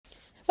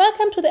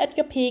Welcome to the At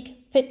Your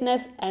Peak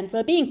Fitness and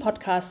Wellbeing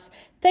podcast.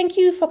 Thank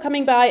you for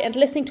coming by and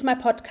listening to my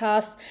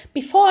podcast.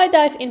 Before I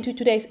dive into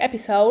today's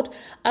episode,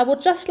 I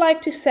would just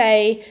like to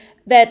say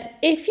that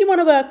if you want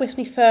to work with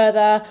me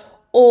further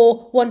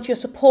or want your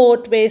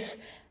support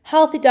with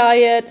healthy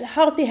diet,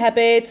 healthy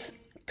habits,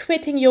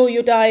 quitting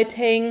yo-yo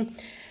dieting,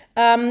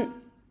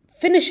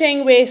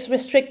 finishing with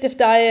restrictive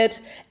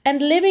diet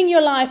and living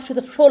your life to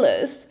the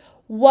fullest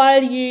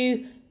while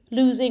you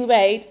losing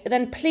weight,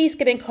 then please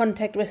get in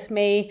contact with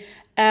me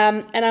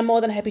and I'm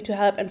more than happy to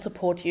help and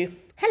support you.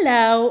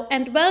 Hello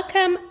and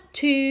welcome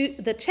to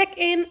the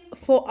check-in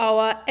for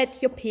our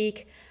At Your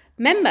Peak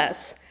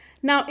members.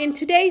 Now in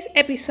today's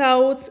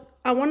episodes,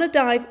 I want to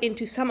dive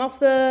into some of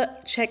the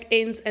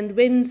check-ins and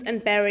wins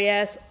and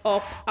barriers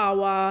of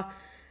our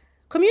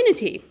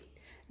community.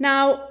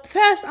 Now,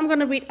 first I'm going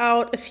to read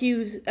out a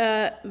few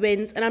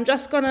wins, and I'm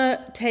just going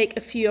to take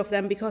a few of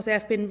them because they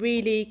have been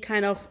really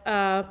kind of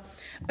a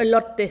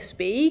lot this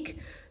week.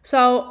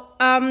 So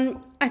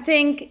I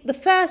think the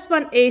first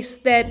one is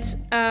that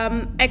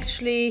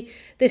actually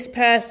this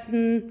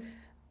person,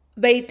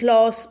 weight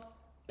loss,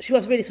 she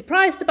was really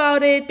surprised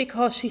about it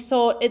because she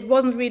thought it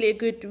wasn't really a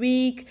good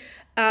week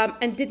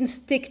and didn't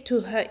stick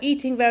to her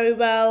eating very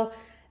well,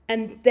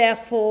 and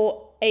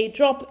therefore a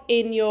drop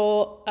in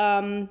your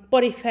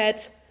body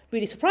fat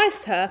really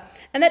surprised her.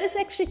 And that is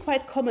actually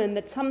quite common,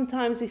 that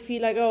sometimes we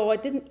feel like, oh, I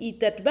didn't eat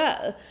that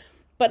well,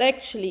 but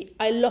actually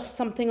I lost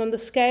something on the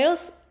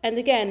scales. And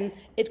again,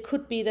 it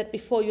could be that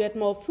before you had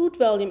more food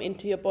volume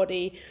into your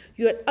body,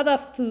 you had other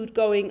food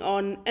going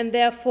on, and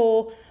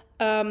therefore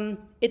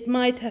it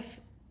might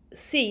have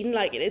seemed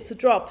like it's a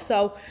drop.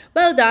 So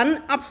well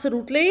done,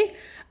 absolutely.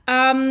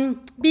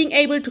 Being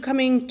able to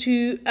come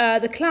into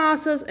the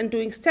classes and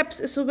doing steps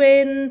is a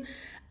win.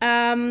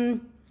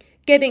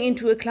 Getting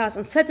into a class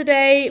on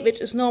Saturday,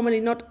 which is normally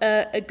not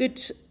a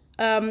good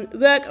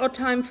workout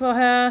time for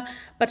her,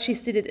 but she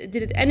did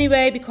it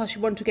anyway because she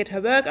wanted to get her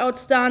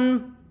workouts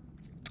done.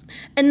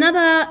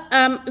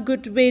 Another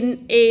good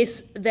win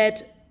is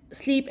that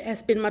sleep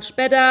has been much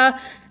better,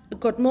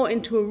 got more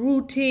into a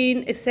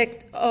routine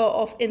effect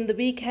of in the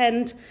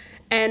weekend,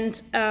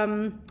 and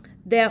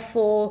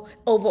therefore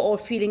overall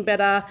feeling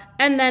better.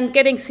 And then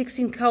getting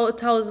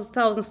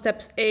 16,000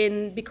 steps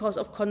in because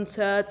of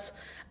concerts.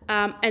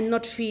 And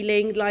not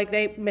feeling like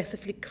they're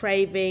massively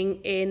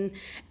craving in.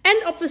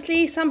 And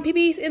obviously some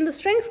PBs in the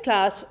strength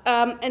class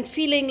and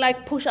feeling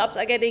like push-ups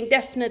are getting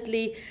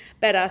definitely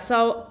better.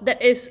 So that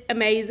is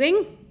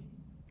amazing.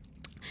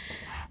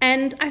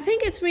 And I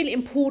think it's really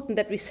important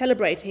that we're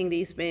celebrating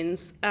these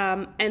wins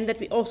and that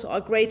we also are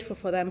grateful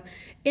for them.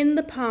 In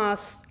the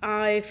past,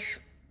 I've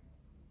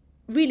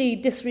really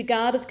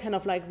disregarded kind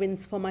of like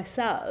wins for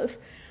myself,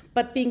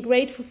 but being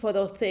grateful for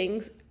those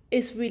things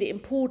is really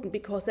important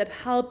because that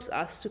helps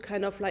us to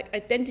kind of like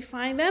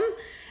identify them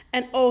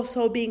and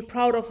also being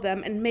proud of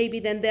them, and maybe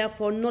then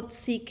therefore not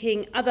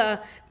seeking other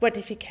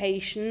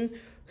gratification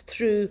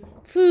through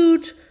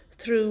food,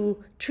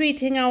 through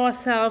treating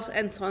ourselves,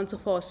 and so on and so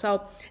forth.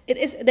 So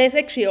there's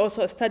actually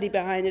also a study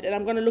behind it, and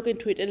I'm going to look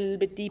into it a little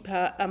bit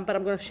deeper, but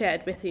I'm going to share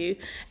it with you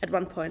at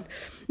one point.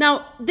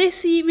 Now,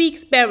 this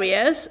week's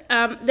barriers,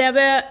 there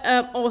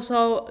were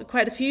also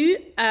quite a few,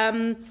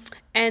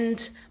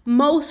 and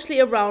mostly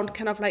around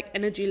kind of like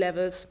energy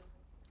levels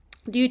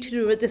due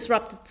to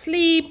disrupted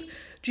sleep,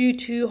 due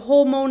to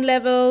hormone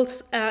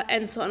levels,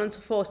 and so on and so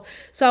forth.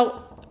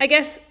 So I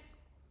guess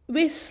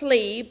with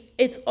sleep,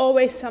 it's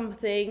always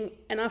something,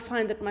 and I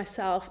find that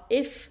myself,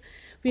 if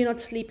we're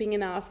not sleeping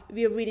enough,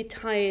 we're really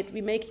tired,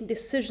 we're making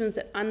decisions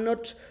that are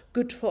not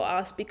good for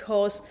us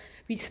because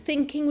we're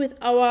thinking with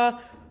our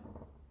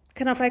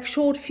kind of like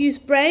short fuse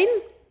brain,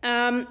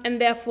 and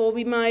therefore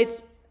we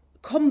might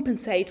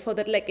compensate for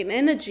that lack in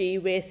energy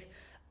with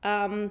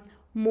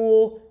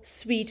more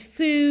sweet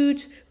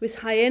food, with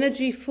high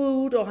energy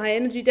food or high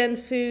energy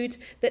dense food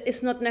that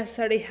is not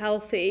necessarily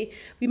healthy.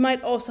 We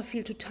might also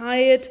feel too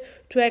tired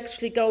to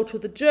actually go to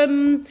the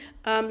gym.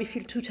 We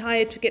feel too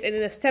tired to get any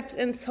of the steps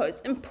in. So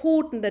it's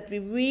important that we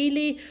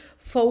really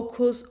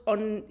focus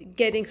on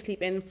getting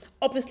sleep in.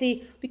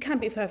 Obviously, we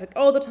can't be perfect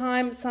all the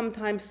time.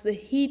 Sometimes the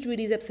heat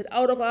really zaps it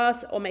out of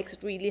us or makes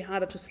it really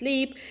harder to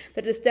sleep.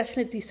 That is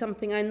definitely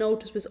something I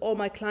noticed with all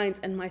my clients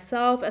and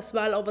myself as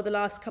well over the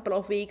last couple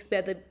of weeks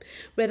where the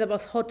weather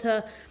was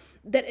hotter,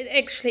 that it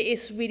actually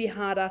is really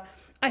harder.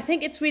 I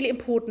think it's really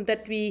important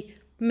that we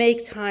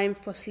make time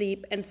for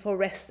sleep and for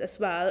rest as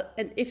well.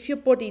 And if your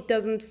body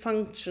doesn't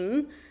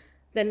function,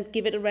 then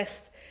give it a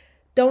rest.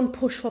 Don't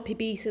push for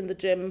PBs in the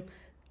gym.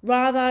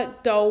 Rather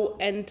go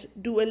and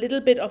do a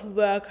little bit of a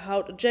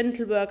workout, a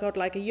gentle workout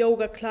like a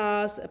yoga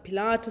class, a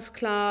Pilates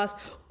class,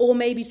 or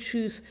maybe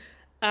choose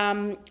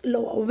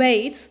lower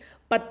weights,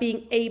 but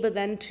being able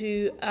then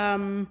to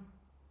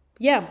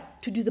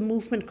do the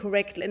movement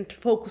correctly and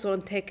focus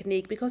on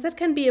technique, because that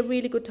can be a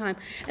really good time.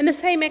 And the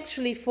same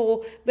actually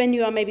for when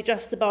you are maybe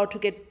just about to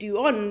get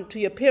due on to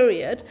your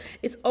period.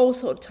 It's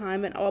also a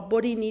time when our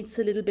body needs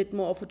a little bit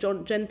more of a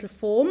gentle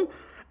form,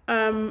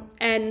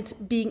 and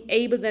being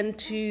able then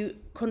to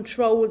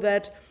control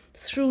that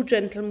through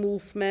gentle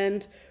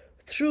movement,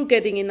 through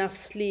getting enough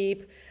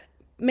sleep,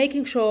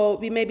 making sure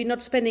we maybe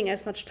not spending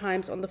as much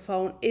time on the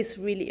phone is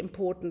really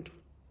important.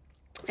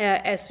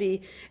 As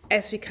we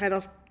kind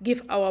of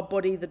give our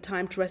body the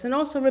time to rest. And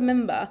also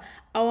remember,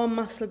 our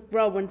muscle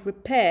grow and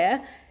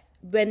repair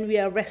when we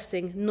are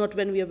resting, not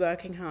when we are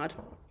working hard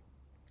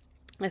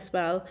as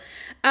well.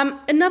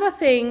 Another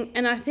thing,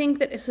 and I think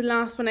that is the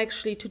last one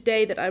actually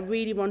today that I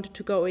really wanted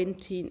to go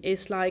into,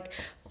 is like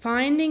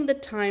finding the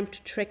time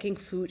to tracking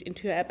food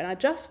into your app. And I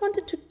just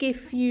wanted to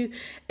give you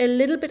a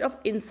little bit of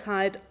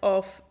insight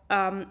of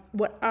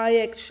what I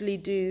actually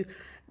do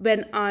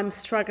when I'm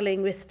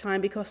struggling with time,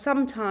 because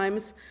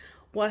sometimes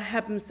what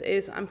happens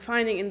is I'm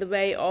finding my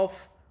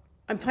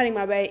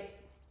way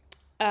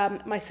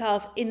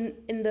myself in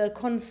the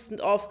constant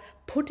of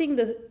putting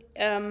the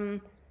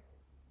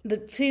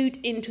food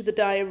into the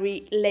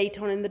diary late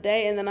on in the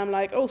day, and then I'm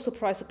like, oh,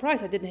 surprise,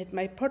 surprise, I didn't hit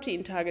my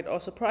protein target,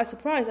 or surprise,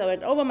 surprise, I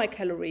went over my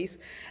calories,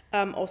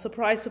 or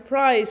surprise,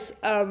 surprise,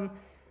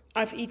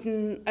 I've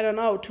eaten, I don't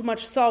know, too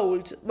much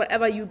salt,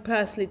 whatever you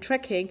personally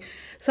tracking.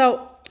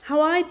 So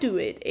how I do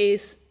it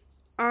is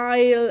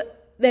there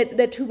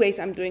are two ways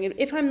I'm doing it.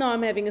 If I'm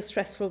having a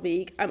stressful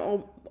week,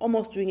 I'm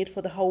almost doing it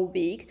for the whole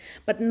week.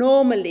 But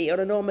normally, on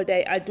a normal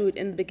day, I do it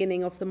in the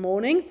beginning of the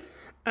morning.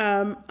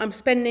 I'm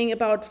spending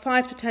about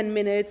 5 to 10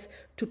 minutes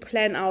to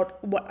plan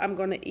out what I'm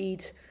going to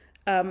eat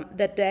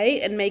that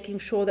day, and making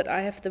sure that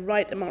I have the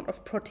right amount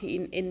of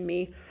protein in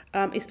me.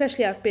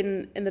 Especially I've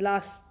been in the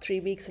last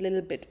 3 weeks a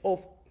little bit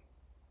off.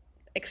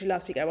 Actually,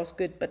 last week I was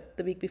good, but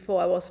the week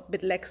before I was a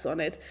bit lax on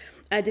it.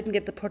 I didn't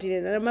get the protein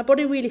in, and my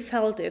body really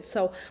felt it.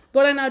 So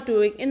what I'm now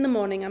doing in the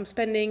morning, I'm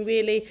spending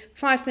really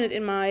 5 minutes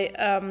in my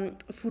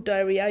food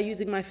diary. I'm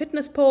using my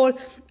fitness pal,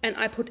 and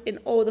I put in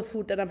all the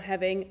food that I'm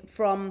having,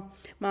 from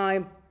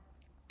my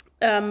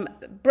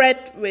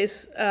bread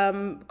with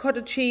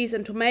cottage cheese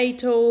and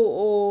tomato,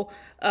 or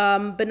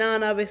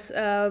banana with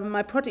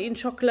my protein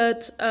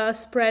chocolate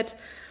spread.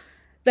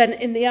 Then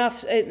in the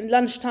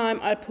lunchtime,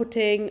 I'm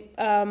putting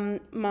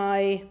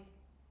my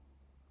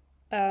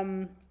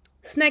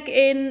snack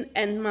in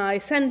and my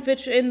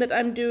sandwich in that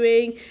I'm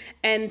doing.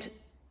 And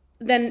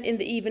then in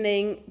the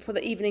evening, for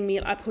the evening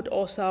meal, I put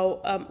also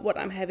what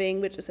I'm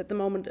having, which is at the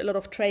moment a lot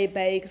of tray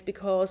bakes,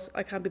 because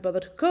I can't be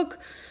bothered to cook.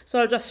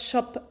 So I'll just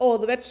chop all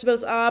the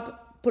vegetables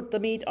up, put the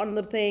meat on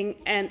the thing,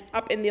 and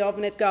up in the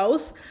oven it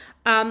goes.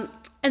 And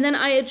then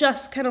I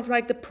adjust kind of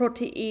like the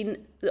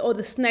protein or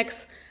the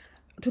snacks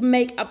to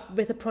make up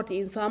with the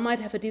protein. So I might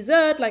have a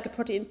dessert, like a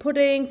protein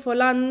pudding for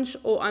lunch,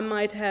 or I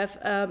might have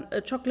a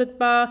chocolate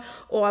bar,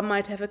 or I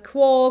might have a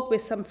quark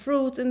with some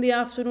fruits in the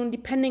afternoon,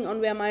 depending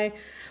on where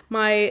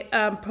my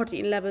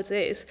protein levels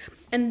is.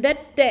 And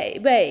that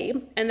way,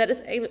 and that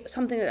is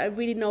something that I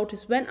really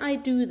notice, when I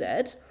do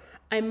that,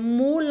 I'm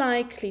more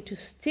likely to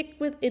stick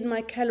within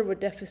my calorie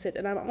deficit,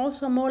 and I'm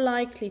also more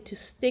likely to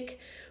stick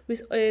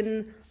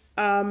within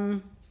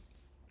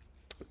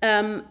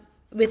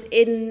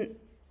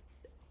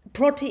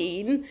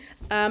protein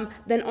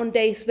than on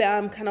days where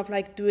I'm kind of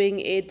like doing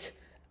it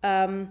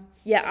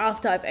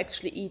after I've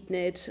actually eaten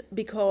it,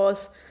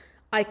 because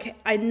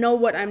I know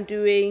what I'm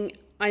doing,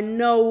 I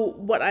know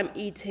what I'm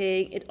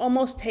eating. It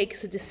almost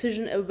takes a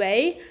decision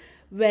away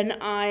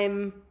when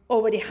I'm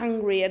already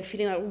hungry and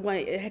feeling like,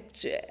 well,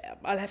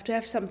 I'll have to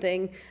have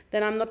something.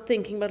 Then I'm not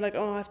thinking about like,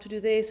 oh, I have to do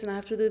this and I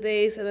have to do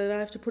this, and then I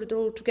have to put it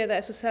all together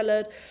as a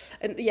salad.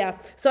 And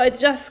so it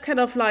just kind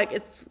of like,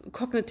 it's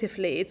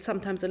cognitively, it's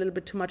sometimes a little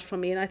bit too much for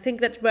me. And I think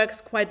that works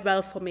quite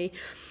well for me.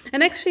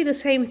 And actually the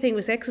same thing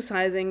with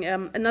exercising.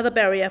 Another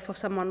barrier for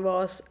someone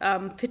was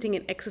fitting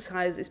in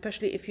exercise,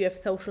 especially if you have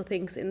social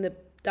things in the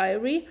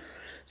diary.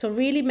 So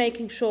really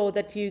making sure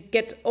that you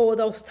get all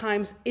those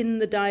times in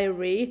the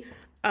diary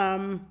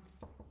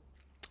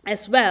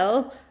as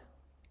well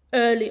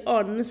early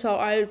on. So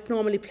I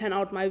normally plan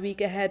out my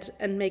week ahead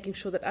and making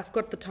sure that I've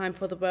got the time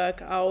for the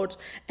workout.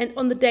 And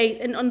on the days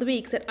and on the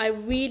weeks that I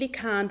really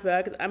can't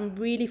work, I'm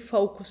really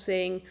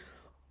focusing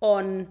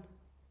on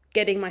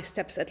getting my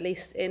steps at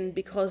least in,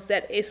 because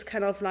that is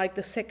kind of like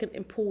the second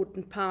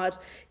important part,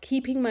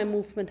 keeping my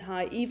movement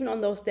high, even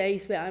on those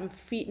days where I'm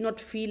not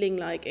feeling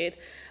like it.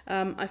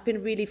 I've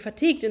been really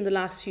fatigued in the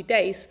last few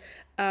days,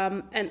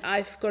 and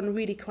I've gone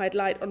really quite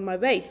light on my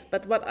weights.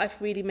 But what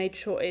I've really made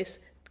sure is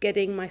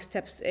getting my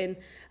steps in.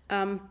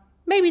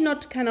 Maybe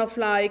not kind of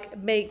like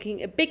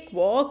making a big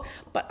walk,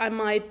 but I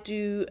might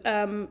do 2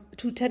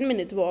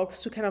 10-minute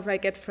walks to kind of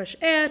like get fresh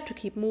air, to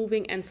keep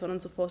moving, and so on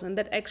and so forth. And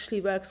that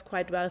actually works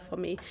quite well for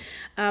me.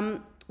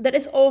 That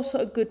is also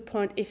a good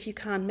point if you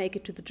can't make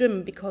it to the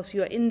gym because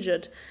you are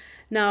injured.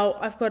 Now,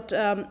 I've got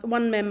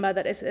one member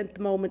that is at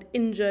the moment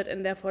injured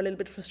and therefore a little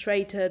bit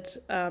frustrated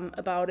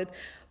about it.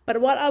 But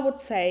what I would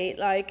say,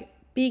 like,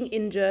 being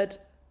injured,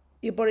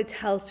 your body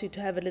tells you to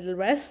have a little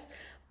rest,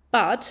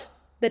 but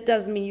that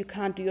doesn't mean you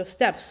can't do your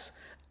steps,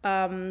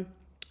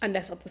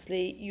 unless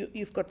obviously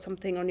you've got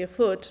something on your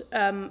foot.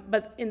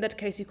 But in that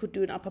case, you could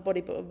do an upper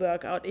body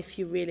workout if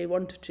you really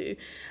wanted to.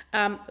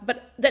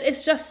 But that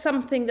is just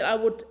something that I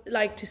would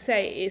like to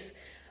say is,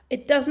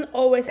 it doesn't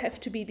always have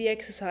to be the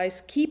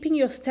exercise. Keeping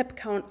your step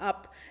count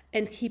up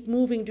and keep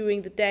moving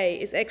during the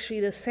day is actually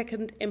the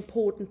second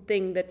important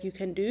thing that you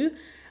can do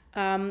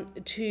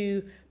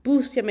to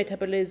boost your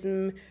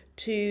metabolism,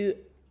 to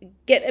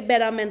get a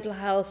better mental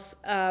health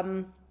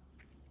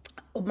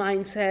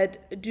mindset,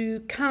 do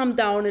calm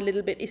down a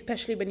little bit,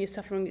 especially when you're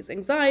suffering with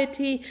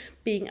anxiety.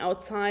 Being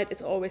outside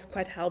is always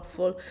quite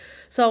helpful.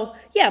 So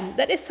yeah,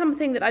 that is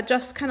something that I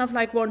just kind of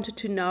like wanted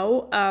to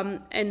know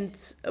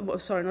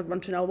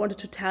wanted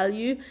to tell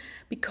you,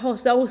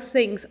 because those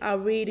things are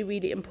really,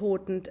 really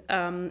important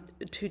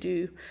to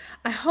do.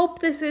 I hope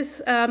this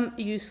is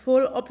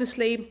useful.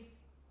 Obviously,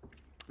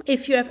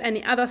 if you have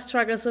any other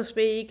struggles this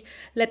week,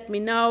 let me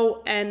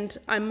know, and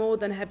I'm more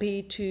than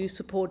happy to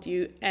support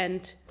you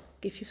and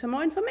give you some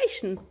more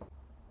information.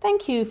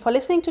 Thank you for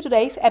listening to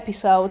today's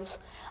episodes.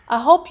 I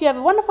hope you have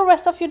a wonderful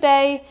rest of your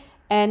day,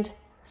 and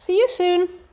see you soon.